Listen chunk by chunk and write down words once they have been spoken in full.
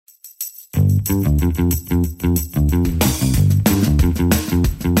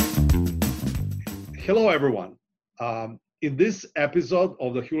Hello, everyone. In this episode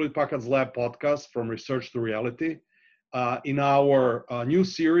of the Hewlett-Packard Lab podcast, From Research to Reality, in our new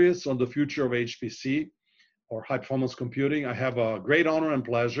series on the future of HPC, or high-performance computing, I have a great honor and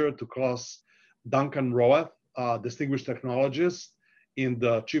pleasure to cross Duncan Roeth, distinguished technologist in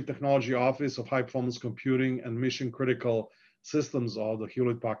the Chief Technology Office of High-Performance Computing and Mission Critical Systems of the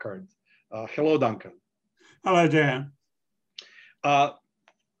Hewlett-Packard. Hello, Duncan. Hello, Dan.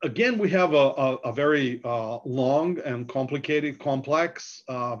 Again, we have a very long and complicated, complex,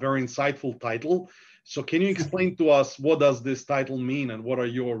 very insightful title. So can you explain to us what does this title mean and what are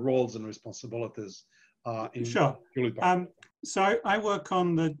your roles and responsibilities in Hewlett-Packard? So I work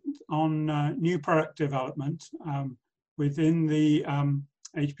on new product development within the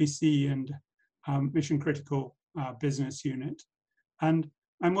HPC and Mission Critical business unit. And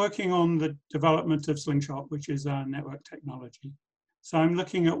I'm working on the development of Slingshot, which is our network technology. So I'm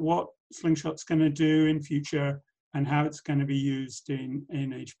looking at what Slingshot's going to do in future and how it's going to be used in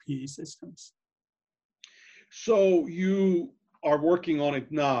HPE systems. So you are working on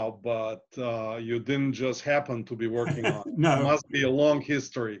it now, but you didn't just happen to be working on it. No. It must be a long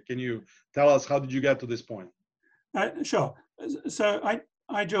history. Can you tell us how did you get to this point? Sure. So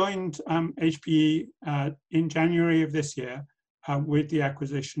I joined HPE in January of this year with the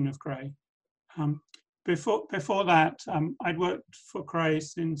acquisition of Cray. Before that, I'd worked for Cray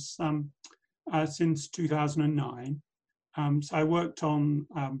since 2009. So I worked on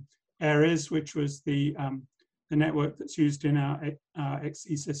ARES, which was the network that's used in our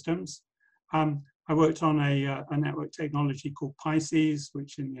XC systems. I worked on a network technology called Pisces,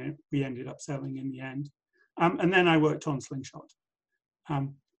 which we ended up selling in the end. And then I worked on Slingshot.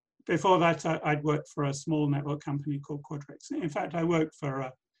 Before that, I'd worked for a small network company called Quadrix. In fact, I worked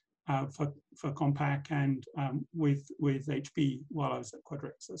for Compaq and with HP while I was at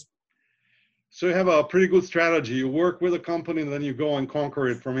Quadrix as well. So you have a pretty good strategy. You work with a company and then you go and conquer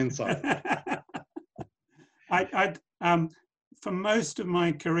it from inside. For most of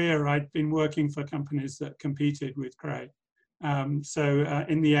my career, I'd been working for companies that competed with Cray. So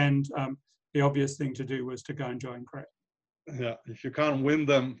in the end, the obvious thing to do was to go and join Cray. Yeah, if you can't win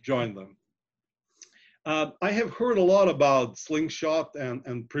them, join them. I have heard a lot about Slingshot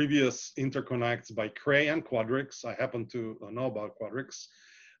and previous interconnects by Cray and Quadrix. I happen to know about Quadrix.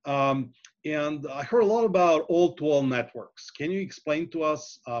 And I heard a lot about all-to-all networks. Can you explain to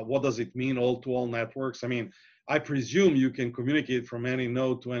us what does it mean, all-to-all networks? I mean, I presume you can communicate from any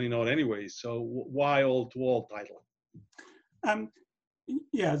node to any node anyway, so why all-to-all title?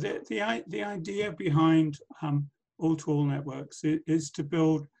 Yeah, the idea behind all-to-all networks is to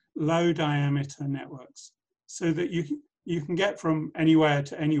build low diameter networks so that you can get from anywhere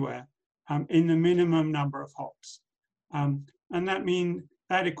to anywhere in the minimum number of hops. And that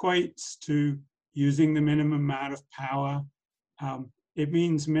equates to using the minimum amount of power. It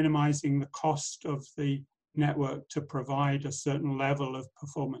means minimizing the cost of the network to provide a certain level of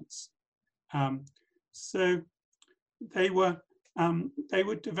performance. So they were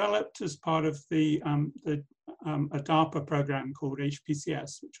developed as part of a DARPA program called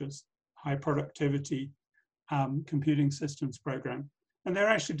HPCS, which was High Productivity Computing Systems Program, and they're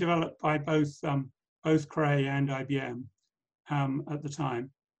actually developed by both Cray and IBM at the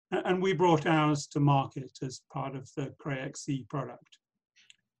time, and we brought ours to market as part of the Cray XC product.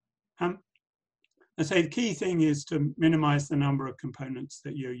 I say the key thing is to minimize the number of components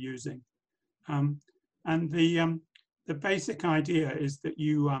that you're using, and the basic idea is that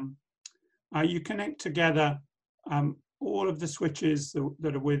you connect together all of the switches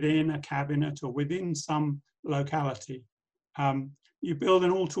that are within a cabinet or within some locality. You build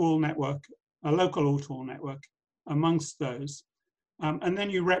an all-to-all network, a local all-to-all network amongst those, and then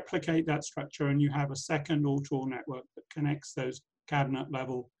you replicate that structure and you have a second all-to-all network that connects those cabinet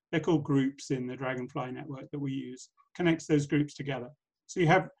level. They're called groups in the Dragonfly network that we use, connects those groups together. So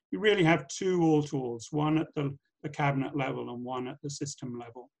you really have two all-to-alls, one at the cabinet level and one at the system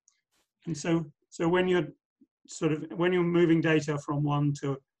level. And so when you're moving data from one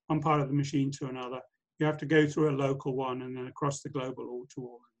part of the machine to another, you have to go through a local one and then across the global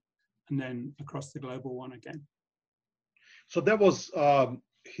all-to-all, and then across the global one again. So that was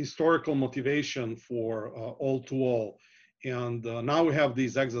historical motivation for all-to-all, and now we have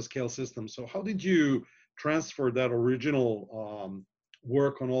these exascale systems. So how did you transfer that original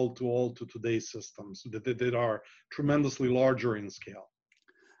work on all-to-all to today's systems that are tremendously larger in scale?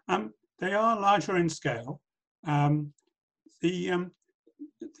 They are larger in scale. The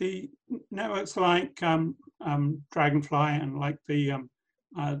networks like Dragonfly and like the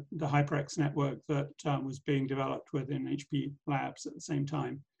the HyperX network that was being developed within HP Labs at the same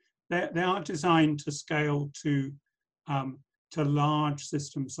time. They are designed to scale to large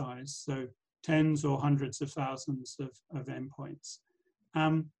system size, so tens or hundreds of thousands of endpoints.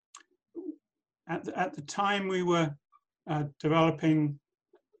 At the time we were developing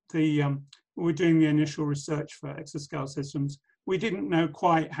we were doing the initial research for exascale systems, we didn't know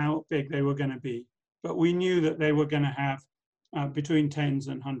quite how big they were going to be, but we knew that they were going to have between tens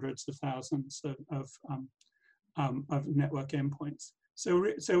and hundreds of thousands of network endpoints. So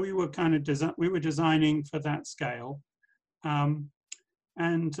we were kind of designing for that scale, then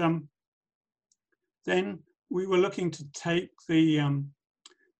we were looking to take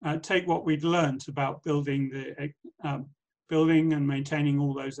take what we'd learned about building and maintaining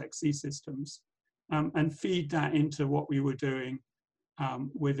all those XC systems, and feed that into what we were doing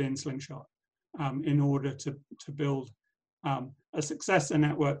within Slingshot, in order to build a successor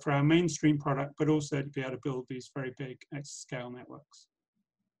network for our mainstream product, but also to be able to build these very big exascale networks.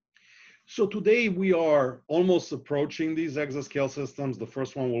 So today we are almost approaching these exascale systems. The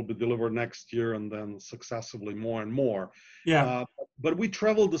first one will be delivered next year, and then successively more and more. Yeah. But we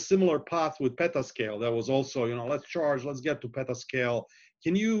traveled a similar path with petascale. That was also, let's get to petascale.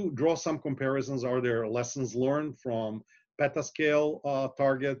 Can you draw some comparisons? Are there lessons learned from petascale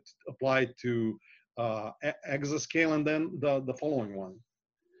target applied to exascale, and then the following one?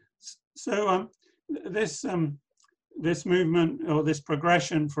 So this movement, or this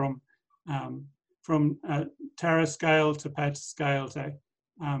progression from terascale to petascale to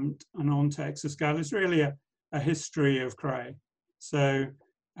and on to exascale is really a history of Cray. So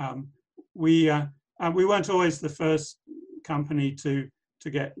we weren't always the first company to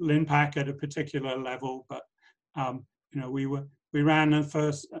get LINPACK at a particular level, but we ran the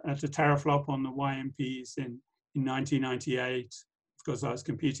first at a teraflop on the YMPs in 1998. Of course, I was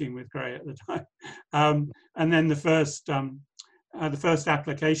competing with Cray at the time, and then the first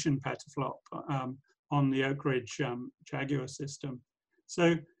application petaflop on the Oak Ridge Jaguar system.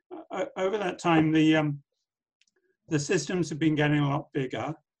 So over that time, the systems have been getting a lot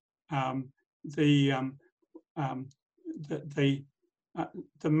bigger. The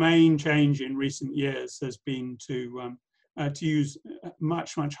main change in recent years has been to use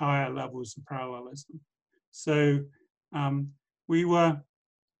much higher levels of parallelism. So we were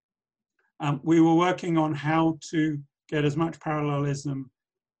working on how to get as much parallelism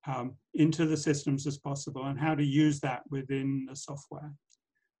into the systems as possible, and how to use that within the software.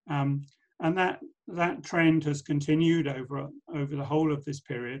 And that trend has continued over the whole of this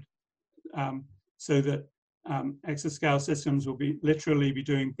period, so that exascale systems will literally be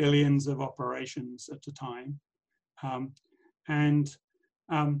doing billions of operations at a time. And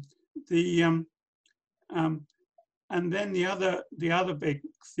then the other big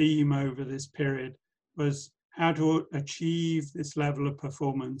theme over this period was how to achieve this level of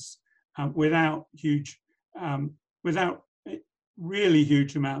performance without really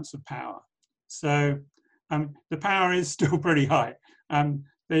huge amounts of power. So the power is still pretty high.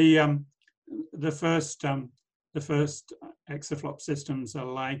 The first exaflop systems are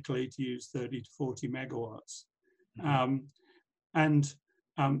likely to use 30 to 40 megawatts. And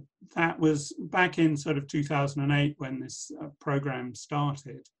that was back in sort of 2008 when this program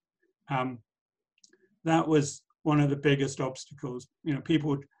started. That was one of the biggest obstacles.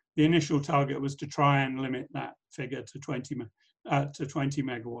 The initial target was to try and limit that figure to 20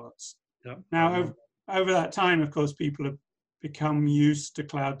 megawatts. Yep. Now, over that time, of course, people have become used to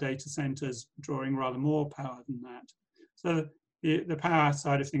cloud data centers drawing rather more power than that. So the power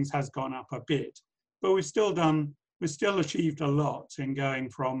side of things has gone up a bit, but we've still achieved a lot in going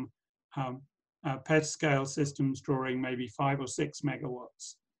from petascale systems drawing maybe 5 or 6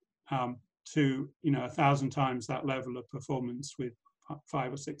 megawatts to 1,000 times that level of performance with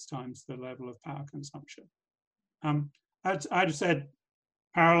 5 or 6 times the level of power consumption. I'd have said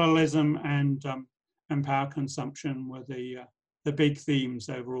parallelism and power consumption were the big themes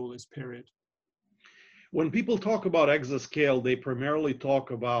over all this period. When people talk about exascale, they primarily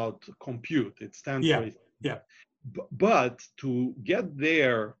talk about compute. It stands for yeah. But to get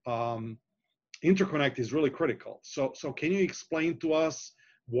there, interconnect is really critical. So can you explain to us,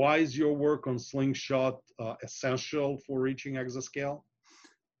 why is your work on Slingshot essential for reaching exascale?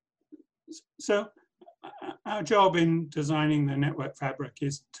 So our job in designing the network fabric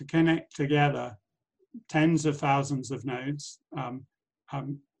is to connect together tens of thousands of nodes.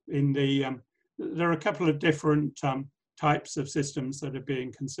 There are a couple of different types of systems that are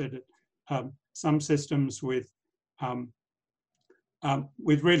being considered. Some systems with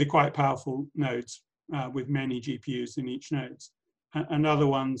really quite powerful nodes with many GPUs in each node. and other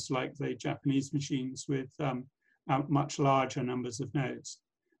ones like the Japanese machines with much larger numbers of nodes.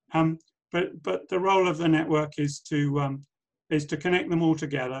 But the role of the network is to connect them all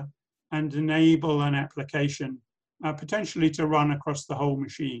together and enable an application potentially to run across the whole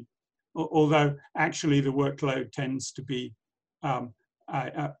machine. Although actually the workload tends to be,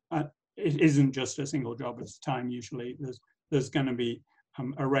 it isn't just a single job at a time. Usually there's going to be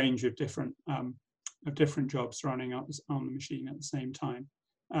a range of different jobs running on the machine at the same time.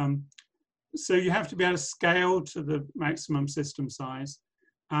 So you have to be able to scale to the maximum system size.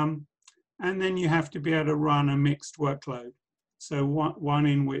 And then you have to be able to run a mixed workload. So one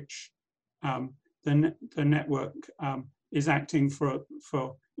in which the network is acting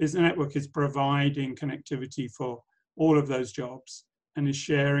the network is providing connectivity for all of those jobs and is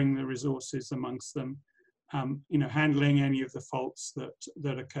sharing the resources amongst them, handling any of the faults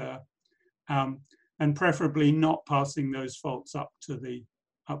that occur, and preferably not passing those faults up to the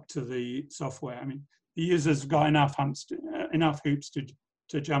software. I mean, the users have got enough hoops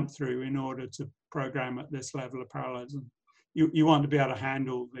to jump through in order to program at this level of parallelism. You want to be able to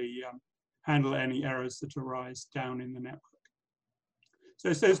handle any errors that arise down in the network. So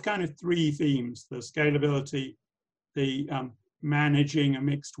it's those kind of three themes: the scalability, the managing a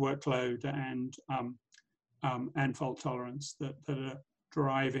mixed workload, and fault tolerance that are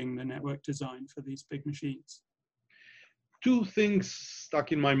driving the network design for these big machines. Two things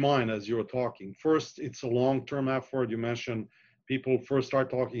stuck in my mind as you were talking. First, it's a long-term effort. You mentioned people first start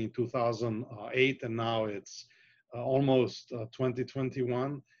talking in 2008, and now it's almost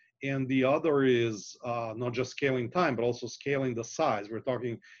 2021. And the other is not just scaling time, but also scaling the size. We're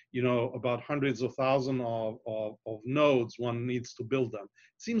talking, about hundreds of thousands of nodes one needs to build them.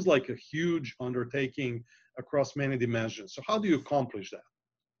 It seems like a huge undertaking across many dimensions. So how do you accomplish that?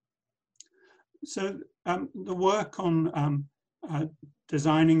 So the work on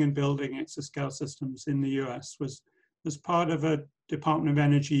designing and building exascale systems in the US was part of a Department of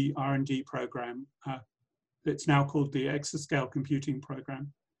Energy R&D program that's now called the Exascale Computing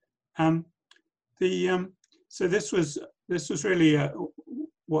Program. So this was really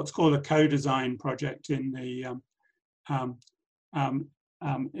what's called a co-design project in the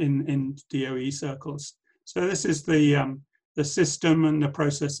in DOE circles. So this is the system and the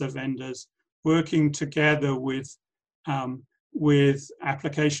processor vendors working together with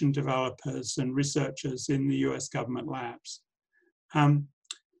application developers and researchers in the US government labs.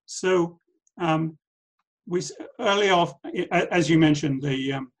 We early off, as you mentioned,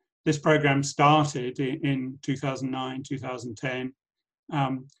 this program started in 2009, 2010.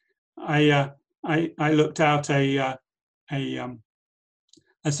 I looked out a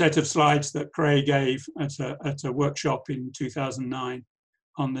set of slides that Craig gave at a workshop in 2009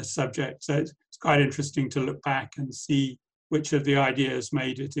 on this subject. So it's quite interesting to look back and see which of the ideas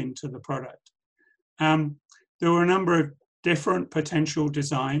made it into the product. There were a number of different potential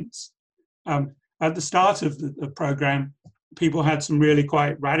designs. At the start of the program, people had some really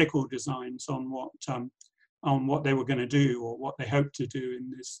quite radical designs on what they were going to do or what they hoped to do in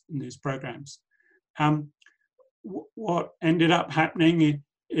these programs. What ended up happening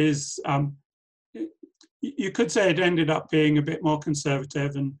is, you could say it ended up being a bit more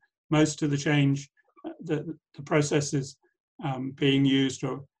conservative, and most of the change, the processes being used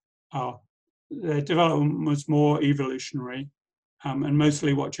the development was more evolutionary. And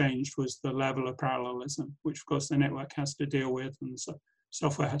mostly what changed was the level of parallelism, which of course the network has to deal with and the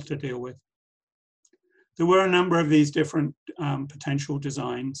software has to deal with. There were a number of these different potential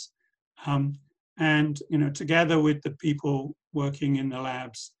designs. And together with the people working in the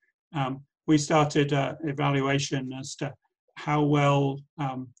labs, we started an evaluation as to how well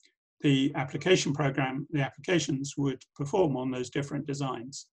the applications would perform on those different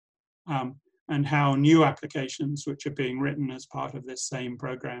designs. And how new applications which are being written as part of this same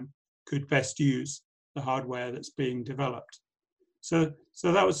program could best use the hardware that's being developed. So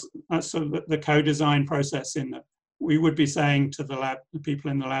that's sort of the co-design process, in that we would be saying to the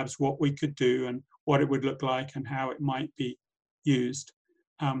people in the labs what we could do and what it would look like and how it might be used.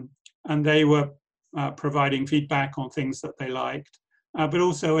 And they were providing feedback on things that they liked, but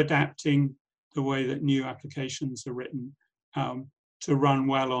also adapting the way that new applications are written to run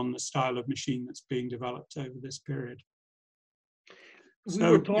well on the style of machine that's being developed over this period.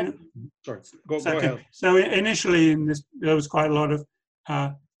 Sorry, go ahead. So initially there was quite a lot of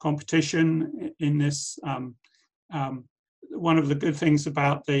competition in this. One of the good things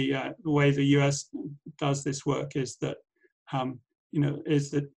about the way the US does this work is that,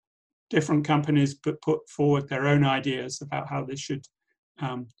 different companies put forward their own ideas about how this should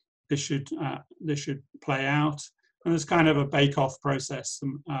play out. And there's kind of a bake-off process,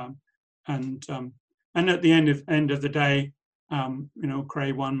 and at the end of the day,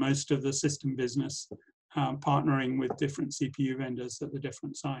 Cray won most of the system business, partnering with different CPU vendors at the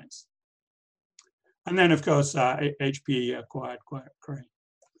different sites. And then, of course, HPE acquired Cray.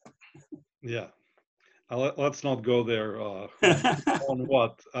 Yeah, let's not go there on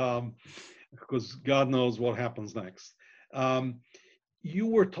what, because God knows what happens next. You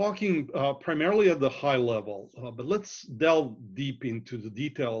were talking primarily at the high level, but let's delve deep into the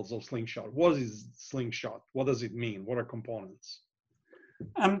details of Slingshot. What is Slingshot? What does it mean? What are components?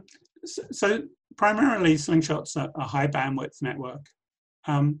 So primarily, Slingshot's a high bandwidth network.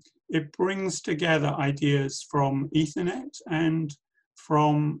 It brings together ideas from Ethernet and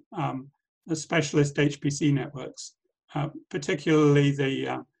from the specialist HPC networks, particularly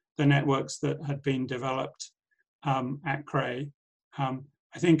the networks that had been developed at Cray. I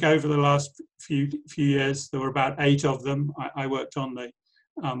think over the last few years there were about 8 of them. I worked on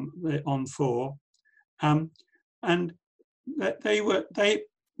on 4, and they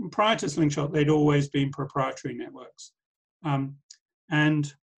prior to Slingshot they'd always been proprietary networks.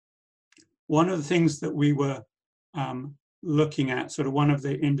 And one of the things that we were looking at, sort of one of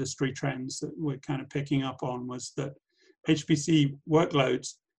the industry trends that we're kind of picking up on, was that HPC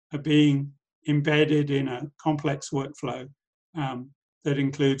workloads are being embedded in a complex workflow that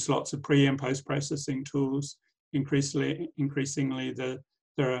includes lots of pre and post processing tools. Increasingly, there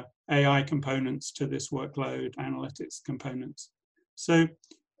are AI components to this workload, analytics components. So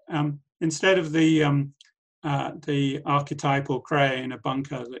instead of the archetypal Cray in a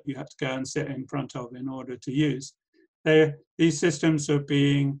bunker that you have to go and sit in front of in order to use, these systems are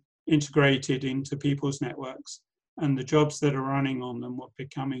being integrated into people's networks, and the jobs that are running on them were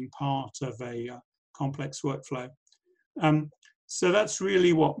becoming part of a complex workflow. So that's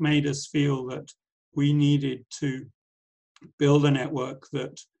really what made us feel that we needed to build a network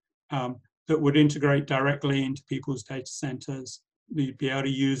that would integrate directly into people's data centers. We'd be able to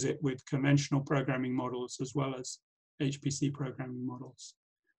use it with conventional programming models as well as HPC programming models.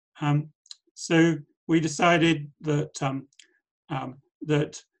 So we decided that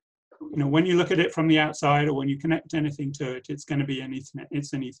that when you look at it from the outside, or when you connect anything to it, it's going to be an Ethernet.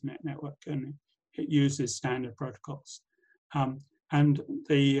 It's an Ethernet network, and it uses standard protocols. And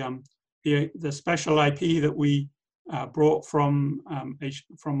the special IP that we brought from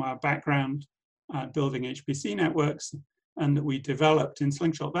our background building HPC networks, and that we developed in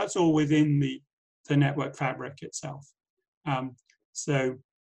Slingshot, that's all within the network fabric itself. So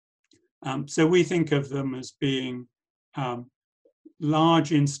we think of them as being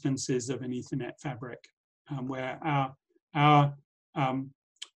large instances of an Ethernet fabric, where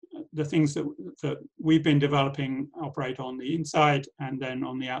the things that we've been developing operate on the inside, and then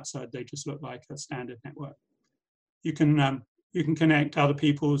on the outside they just look like a standard network. You can connect other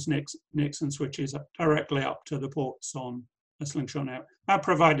people's NICs and switches directly up to the ports on a Slingshot network,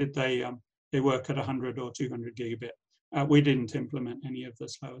 provided they work at 100 or 200 gigabit. We didn't implement any of the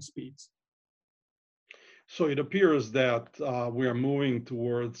slower speeds. So it appears that we are moving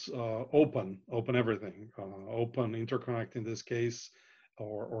towards open everything, open interconnect in this case,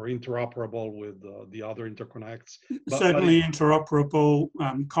 or interoperable with the other interconnects. Certainly interoperable,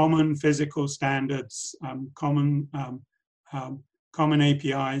 common physical standards, common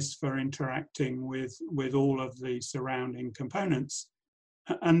APIs for interacting with all of the surrounding components.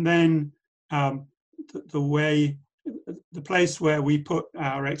 And then the place where we put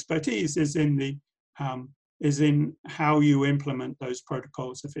our expertise is in how you implement those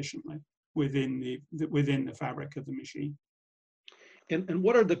protocols efficiently within the fabric of the machine. And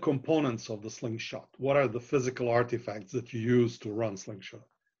what are the components of the Slingshot? What are the physical artifacts that you use to run Slingshot?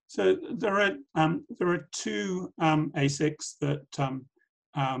 So there are 2 ASICs that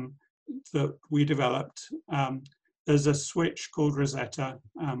we developed. There's a switch called Rosetta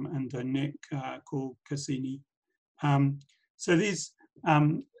and a NIC called Cassini. So these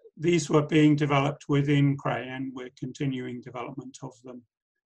were being developed within Cray, and we're continuing development of them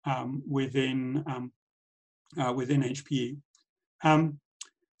within HPE.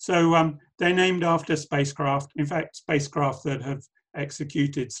 So they're named after spacecraft. In fact, spacecraft that have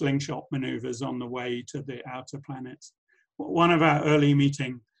executed Slingshot maneuvers on the way to the outer planets. One of our early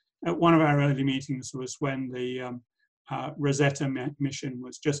meetings was when the Rosetta mission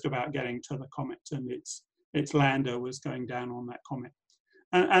was just about getting to the comet, and its lander was going down on that comet.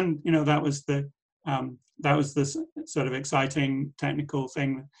 And that was the sort of exciting technical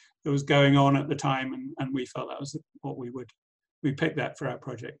thing that was going on at the time, and we felt that was what we picked that for our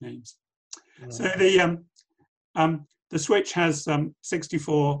project names. Mm-hmm. So the switch has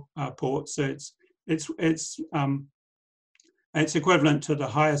 64 ports, so it's equivalent to the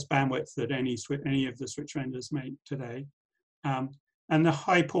highest bandwidth that any of the switch vendors make today. And the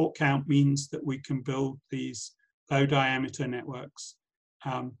high port count means that we can build these low diameter networks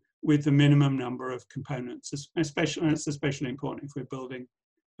with the minimum number of components, especially, and it's especially important if we're building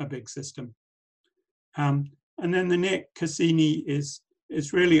a big system. And then the NIC Cassini is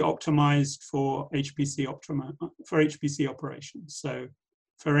really optimized for HPC operations. So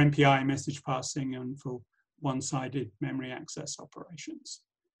for MPI message passing and for one-sided memory access operations.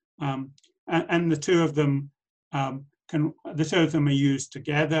 And the two of them are used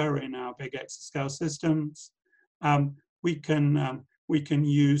together in our big exascale systems. We can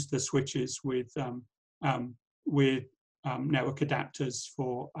use the switches with network adapters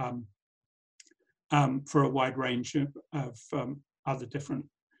for a wide range of other different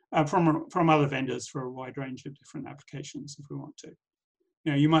from other vendors for a wide range of different applications if we want to.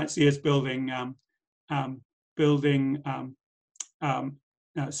 You know, you might see us building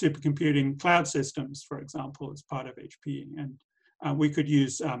supercomputing cloud systems, for example, as part of HPE, and we could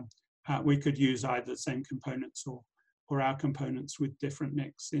use either the same components or our components with different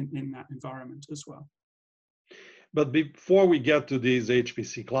NICs in that environment as well. But before we get to these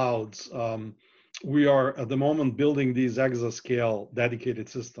HPC clouds, we are at the moment building these exascale dedicated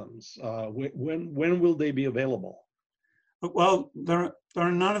systems. When will they be available? Well, there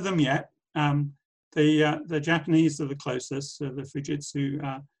are none of them yet. The Japanese are the closest. So the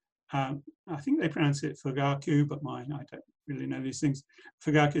Fujitsu, I think they pronounce it Fugaku, but I don't really know these things.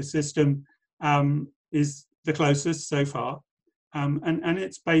 Fugaku system is the closest so far, and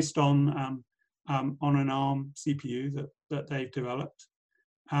it's based on an ARM CPU that they've developed.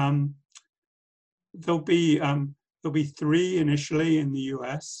 There'll be 3 initially in the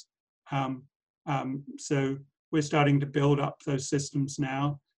US. So we're starting to build up those systems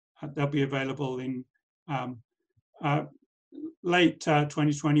now. They'll be available in late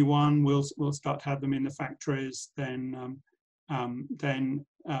 2021. We'll start to have them in the factories. Then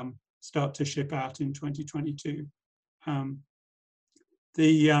start to ship out in 2022. I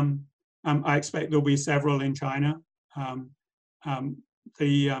expect there'll be several in China.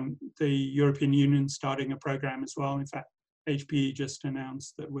 The European Union starting a program as well. In fact, HPE just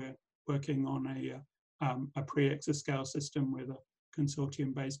announced that we're working on a pre-exascale system with a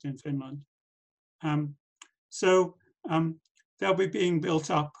consortium based in Finland. So they'll be being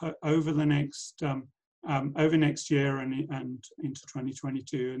built up over the next year and into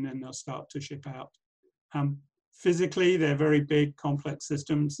 2022, and then they'll start to ship out. Physically, they're very big, complex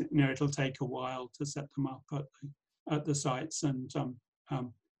systems. You know, it'll take a while to set them up at the sites and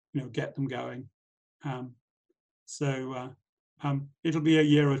get them going. So it'll be a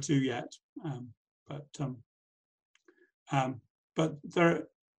year or 2 yet, but there,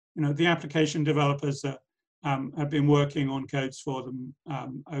 the application developers have been working on codes for them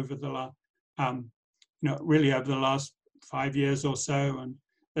over the really over the last 5 years or so, and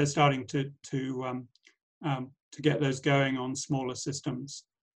they're starting to get those going on smaller systems,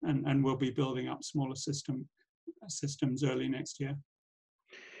 and we'll be building up smaller systems early next year.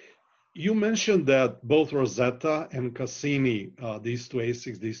 You mentioned that both Rosetta and Cassini, these two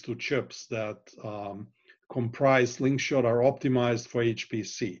ASICs, these two chips that comprise Slingshot, are optimized for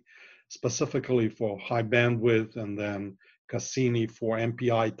HPC, specifically for high bandwidth, and then Cassini for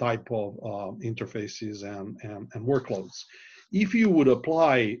MPI type of interfaces and workloads. If you would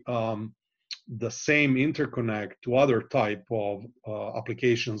apply the same interconnect to other type of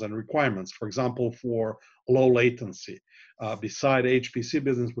applications and requirements, for example, for low latency, beside HPC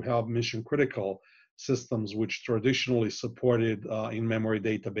business, we have mission critical systems which traditionally supported in-memory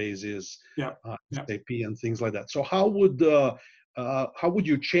databases, SAP and things like that. So how would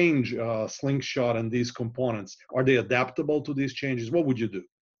you change Slingshot and these components? Are they adaptable to these changes? What would you do?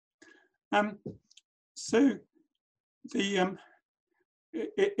 So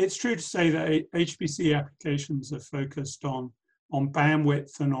it's true to say that HPC applications are focused on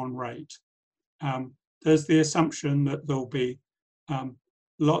bandwidth and on rate. There's the assumption that there'll be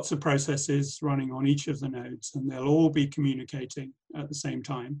lots of processes running on each of the nodes, and they'll all be communicating at the same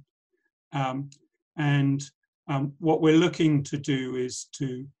time. What we're looking to do is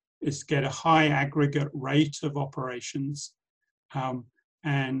to get a high aggregate rate of operations,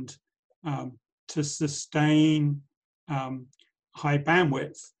 and to sustain high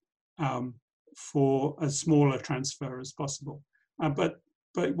bandwidth for as small a transfer as possible.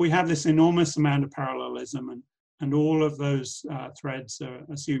 But we have this enormous amount of parallelism, and all of those threads are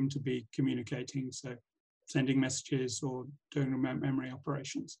assumed to be communicating, so sending messages or doing remote memory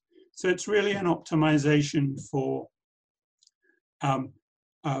operations. So it's really an optimization for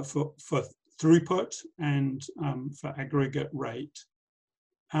throughput and for aggregate rate.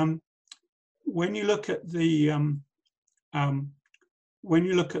 When you look at the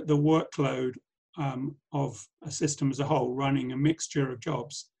workload of a system as a whole, running a mixture of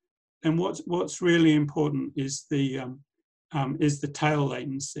jobs, then what's really important is the tail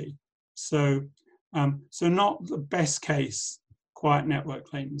latency. So not the best case quiet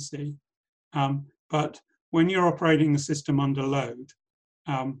network latency, but when you're operating the system under load,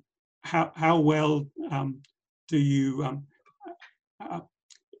 how well do you,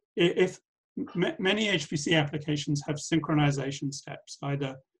 if many HPC applications have synchronization steps,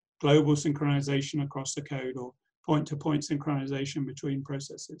 either global synchronization across the code or point-to-point synchronization between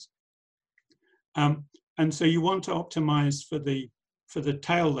processes. And so you want to optimize for the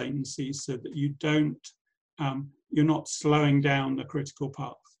tail latency so that you don't, you're not slowing down the critical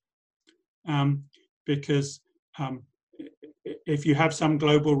path. Because if you have some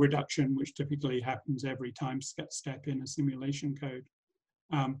global reduction, which typically happens every time step in a simulation code,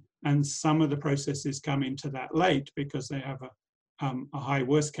 and some of the processes come into that late because they have a high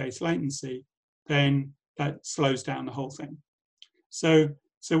worst case latency, then that slows down the whole thing. So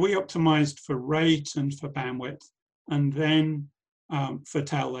we optimized for rate and for bandwidth, and then for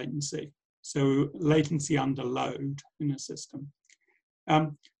tail latency. So latency under load in a system.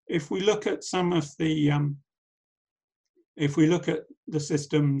 If we look at some of the, if we look at the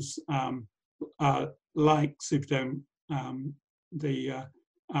systems like Superdome,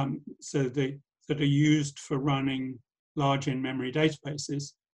 that are used for running large in-memory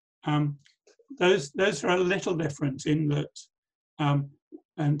databases, those are a little different in that,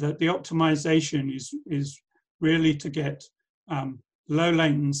 and that the optimization is really to get low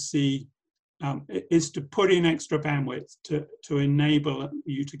latency, is to put in extra bandwidth to enable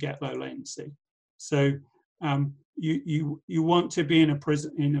you to get low latency. So you want to be in a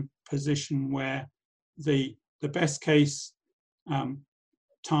position where the best case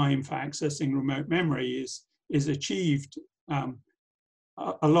time for accessing remote memory is achieved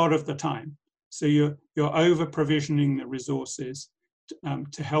a lot of the time. So you're over provisioning the resources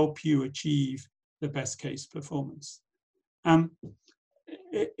to help you achieve the best case performance.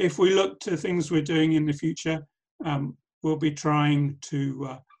 If we look to things we're doing in the future, we'll be trying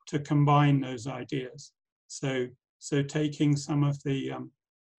to combine those ideas. So taking some of the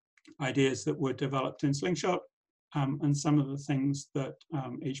ideas that were developed in Slingshot and some of the things that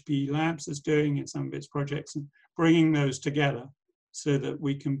HPE Labs is doing in some of its projects, and bringing those together so that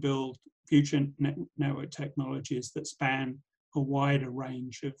we can build future network technologies that span a wider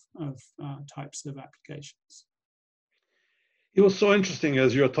range of types of applications. It was so interesting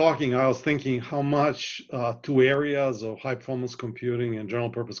as you're talking. I was thinking how much two areas of high performance computing and general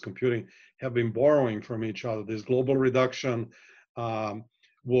purpose computing have been borrowing from each other. This global reduction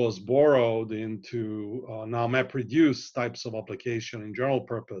was borrowed into now MapReduce types of application in general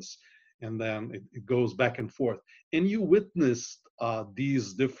purpose, and then it goes back and forth. And you witnessed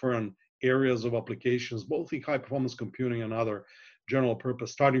these different areas of applications, both in high performance computing and other general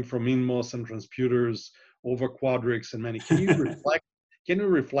purpose, starting from InMOS and transputers over Quadrix and many. Can you reflect? Can you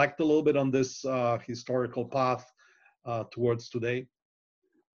reflect a little bit on this historical path towards today?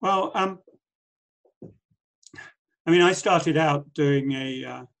 Well, I mean, I started out doing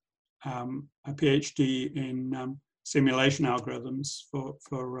a PhD in simulation algorithms for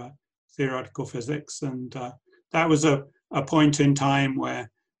theoretical physics, and that was a point in time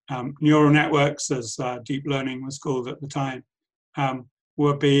where neural networks, as deep learning was called at the time,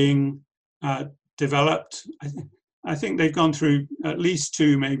 were being developed. I think they've gone through at least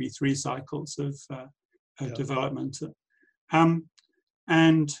 2, maybe 3 cycles of development, and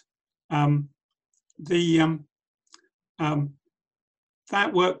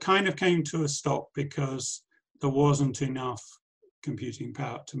that work kind of came to a stop because there wasn't enough computing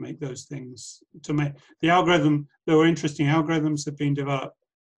power to make those things. To make the algorithm, there were interesting algorithms that had been developed.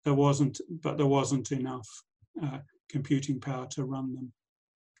 There wasn't enough computing power to run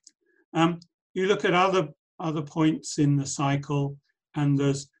them. You look at other points in the cycle, and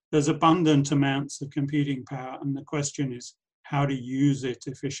there's abundant amounts of computing power, and the question is how to use it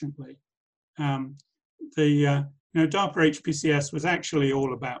efficiently. DARPA HPCS was actually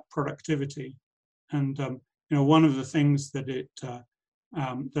all about productivity, and one of the things that it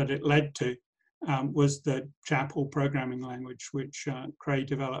led to was the Chapel programming language, which Cray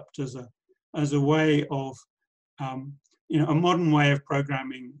developed as a way of a modern way of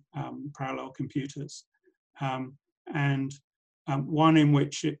programming parallel computers, and one in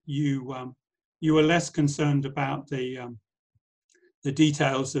which you were less concerned about the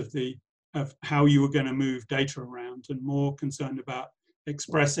details of how you were going to move data around, and more concerned about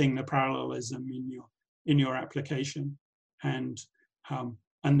expressing the parallelism in your application, and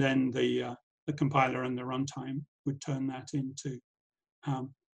then the compiler and the runtime would turn that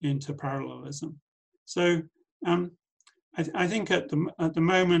into parallelism. So I think at the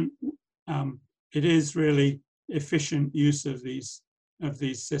moment it is really efficient use of these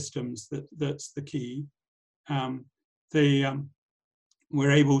systems that's the key.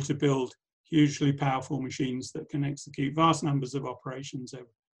 We're able to build hugely powerful machines that can execute vast numbers of operations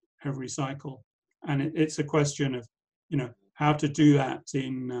every cycle, and it's a question of how to do that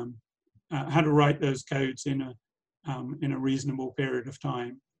in how to write those codes in a reasonable period of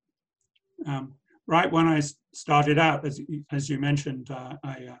time. Right when I started out, as you mentioned,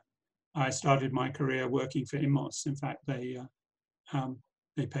 I started my career working for Immos. In fact, they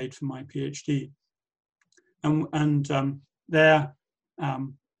paid for my PhD, and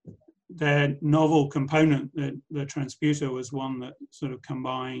their novel component, the transputer, was one that sort of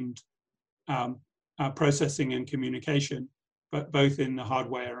combined processing and communication, but both in the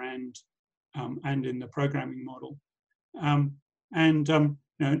hardware and in the programming model.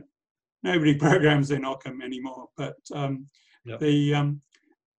 Nobody programs in Occam anymore, but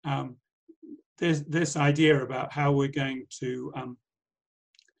there's this idea about how we're going to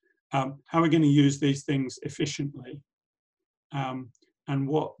use these things efficiently, and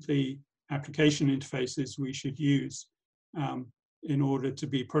what the application interfaces we should use in order to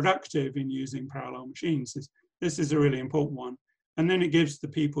be productive in using parallel machines. This is a really important one. And then it gives the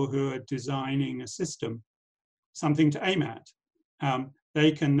people who are designing a system something to aim at.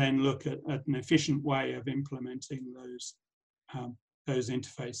 They can then look at an efficient way of implementing those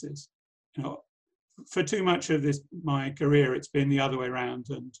interfaces. For too much of my career, it's been the other way around,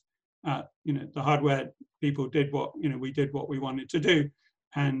 and the hardware people did we did what we wanted to do,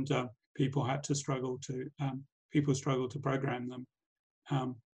 and people struggled to program them.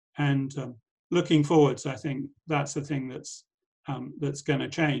 Looking forwards, I think that's the thing that's going to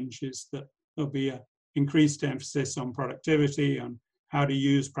change, is that there'll be an increased emphasis on productivity, on how to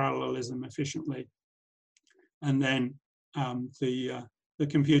use parallelism efficiently, and then the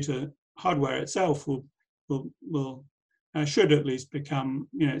computer hardware itself should at least become,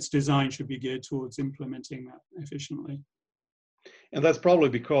 its design should be geared towards implementing that efficiently. And that's probably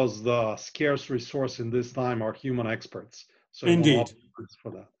because the scarce resource in this time are human experts. So indeed,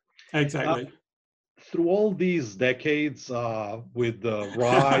 for that. Exactly. Through all these decades, with the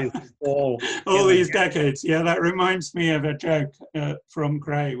rise, fall, all these decades, yeah, that reminds me of a joke from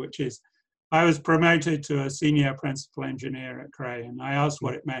Cray, which is, I was promoted to a senior principal engineer at Cray, and I asked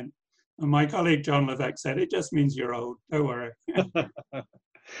what it meant. And my colleague John Levesque said, "It just means you're old, don't worry."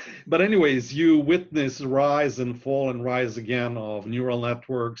 But anyways, you witness rise and fall and rise again of neural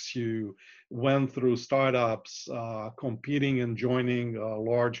networks. You went through startups, competing and joining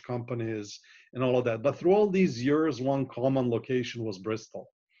large companies and all of that. But through all these years, one common location was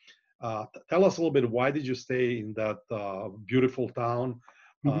Bristol. Tell us a little bit, why did you stay in that beautiful town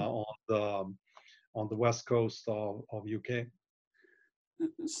on the west coast of UK?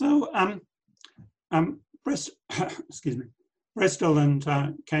 So, excuse me. Bristol and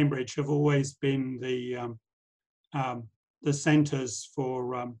Cambridge have always been the centres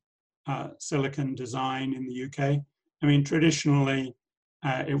for silicon design in the UK. I mean, traditionally,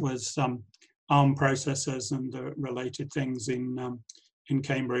 it was ARM processors and the related things in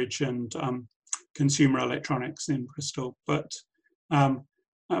Cambridge, and consumer electronics in Bristol. But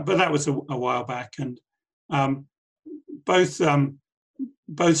that was a while back, and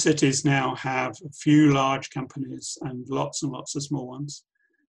both cities now have a few large companies and lots of small ones.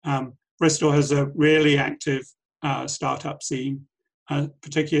 Bristol has a really active startup scene,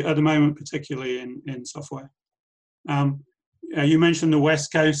 particularly at the moment, particularly in software. You mentioned the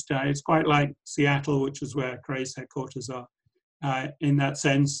West Coast. It's quite like Seattle, which is where Cray's headquarters are, in that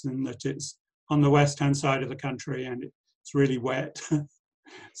sense, in that it's on the west-hand side of the country and it's really wet.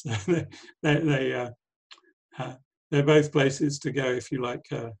 So they're both places to go if you like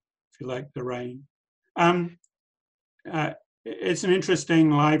the rain. It's an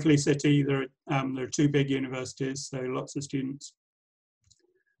interesting, lively city. There are two big universities, so lots of students.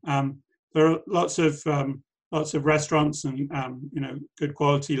 There are lots of restaurants and good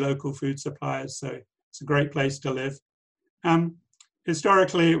quality local food suppliers. So it's a great place to live.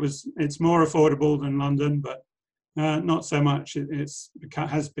 Historically, it's more affordable than London, but not so much. It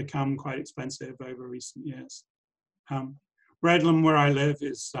has become quite expensive over recent years. Redland, where I live,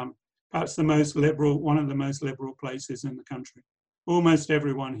 is perhaps one of the most liberal places in the country. Almost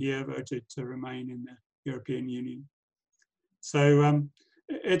everyone here voted to remain in the European Union. So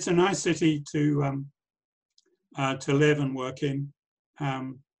it's a nice city to live and work in.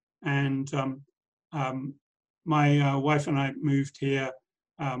 and my wife and I moved here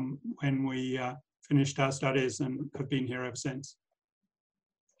when we finished our studies and have been here ever since.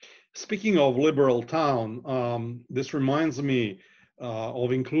 Speaking of liberal town, this reminds me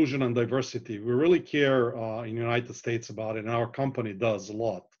of inclusion and diversity. We really care in the United States about it, and our company does a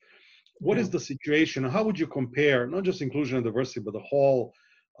lot. What is the situation? How would you compare not just inclusion and diversity, but the whole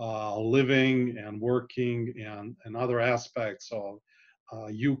living and working and other aspects of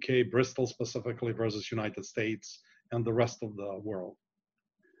UK, Bristol specifically versus United States and the rest of the world?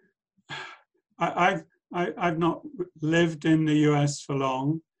 I've not lived in the US for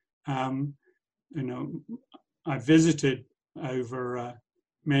long. You know, I visited over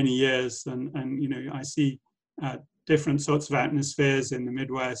many years, and you know, I see different sorts of atmospheres in the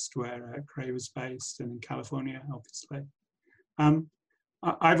Midwest where Cray was based, and in California, obviously.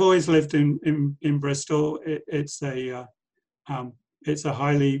 I've always lived in Bristol. It's a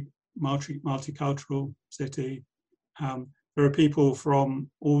highly multicultural city. There are people from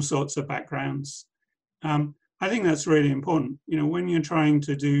all sorts of backgrounds. I think that's really important. You know, when you're trying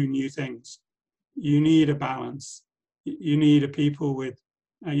to do new things, you need a balance. You need people with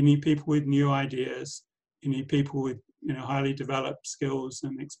new ideas. You need people with, you know, highly developed skills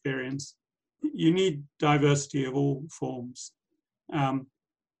and experience. You need diversity of all forms.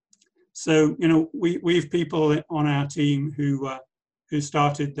 So, you know, we've people on our team who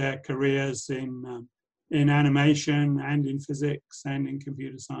started their careers in animation and in physics and in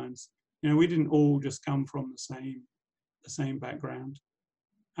computer science. You know, we didn't all just come from the same background.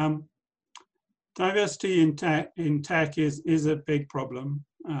 Diversity in tech is a big problem.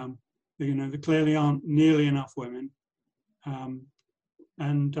 You know, there clearly aren't nearly enough women, and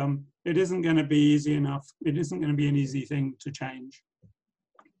it isn't going to be easy enough. It isn't going to be an easy thing to change.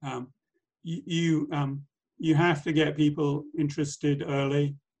 You have to get people interested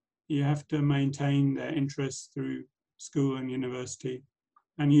early. You have to maintain their interest through school and university.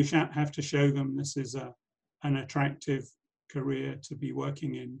 And you have to show them this is an attractive career to be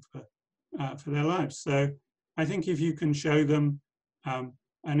working in for their lives. So I think if you can show them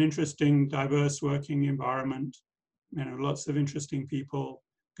an interesting, diverse working environment, you know, lots of interesting people,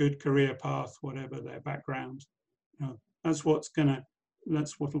 good career path, whatever their background, you know, that's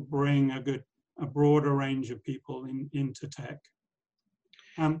what'll bring a broader range of people into tech.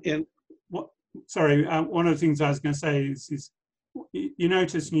 One of the things I was going to say is you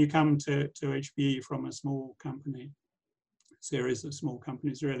notice when you come to HPE from a small company, series of small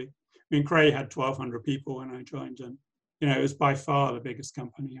companies really. I mean, Cray had 1,200 people when I joined, and you know, it was by far the biggest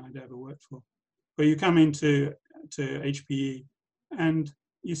company I'd ever worked for. But you come into HPE and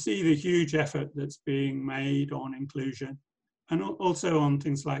you see the huge effort that's being made on inclusion, and also on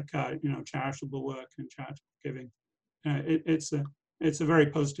things like you know, charitable work and charitable giving. It's a very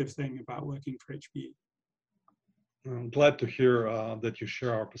positive thing about working for HPE. I'm glad to hear that you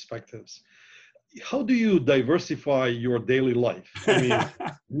share our perspectives. How do you diversify your daily life? I mean,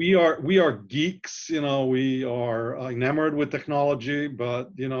 we are geeks, you know, we are enamored with technology,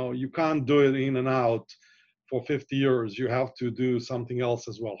 but you know, you can't do it in and out for 50 years. You have to do something else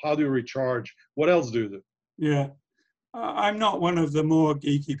as well. How do you recharge? What else do you do? Yeah, I'm not one of the more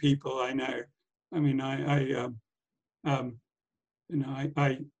geeky people I know. I mean, you know,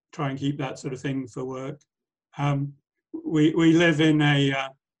 I try and keep that sort of thing for work. We live in a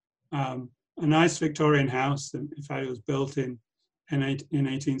nice Victorian house. In fact, it was built in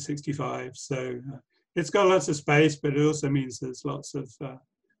 1865. So it's got lots of space, but it also means there's lots of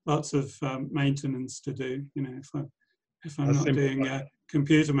maintenance to do. You know, if I'm not doing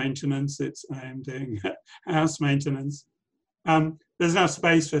computer maintenance, I am doing house maintenance. There's enough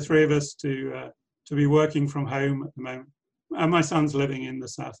space for three of us to be working from home at the moment. My son's living in the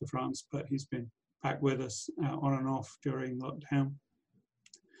south of France, but he's been back with us on and off during lockdown.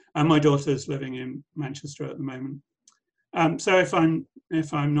 And my daughter's living in Manchester at the moment. So if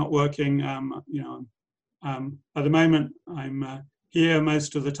I'm not working, you know, at the moment I'm here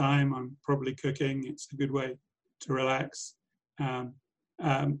most of the time. I'm probably cooking. It's a good way to relax.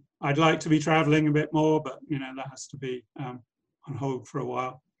 I'd like to be traveling a bit more, but you know, that has to be on hold for a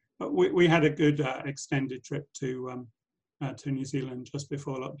while. But we had a good extended trip to New Zealand just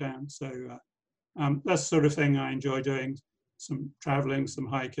before lockdown. So that's the sort of thing I enjoy doing. Some traveling, some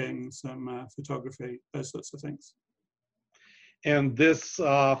hiking, some photography, those sorts of things. And this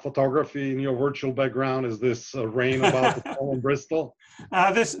photography in your virtual background, is this rain about to fall in Bristol?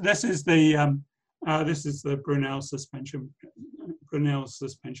 This is the Brunel suspension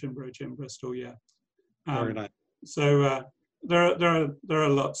bridge in Bristol. Yeah. Very nice. So there are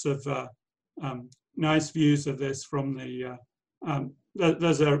lots of nice views of this from the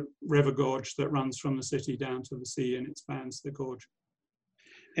there's a river gorge that runs from the city down to the sea, and it spans the gorge.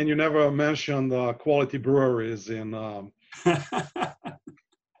 And you never mentioned quality breweries in.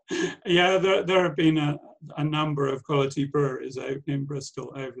 Yeah, there have been a number of quality breweries in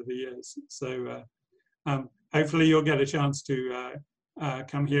Bristol over the years. So hopefully you'll get a chance to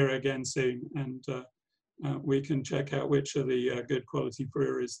come here again soon, and we can check out which are the good quality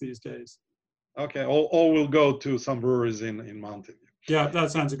breweries these days. Okay, or we'll go to some breweries in Mountain View. Yeah,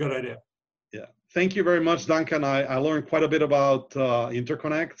 that sounds a good idea. Yeah, thank you very much, Duncan. I learned quite a bit about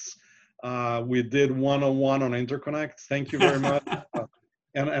interconnects. We did one-on-one on interconnects. Thank you very much.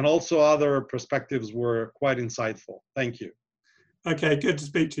 And also other perspectives were quite insightful. Thank you. Okay, good to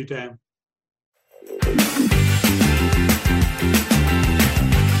speak to you, Dan.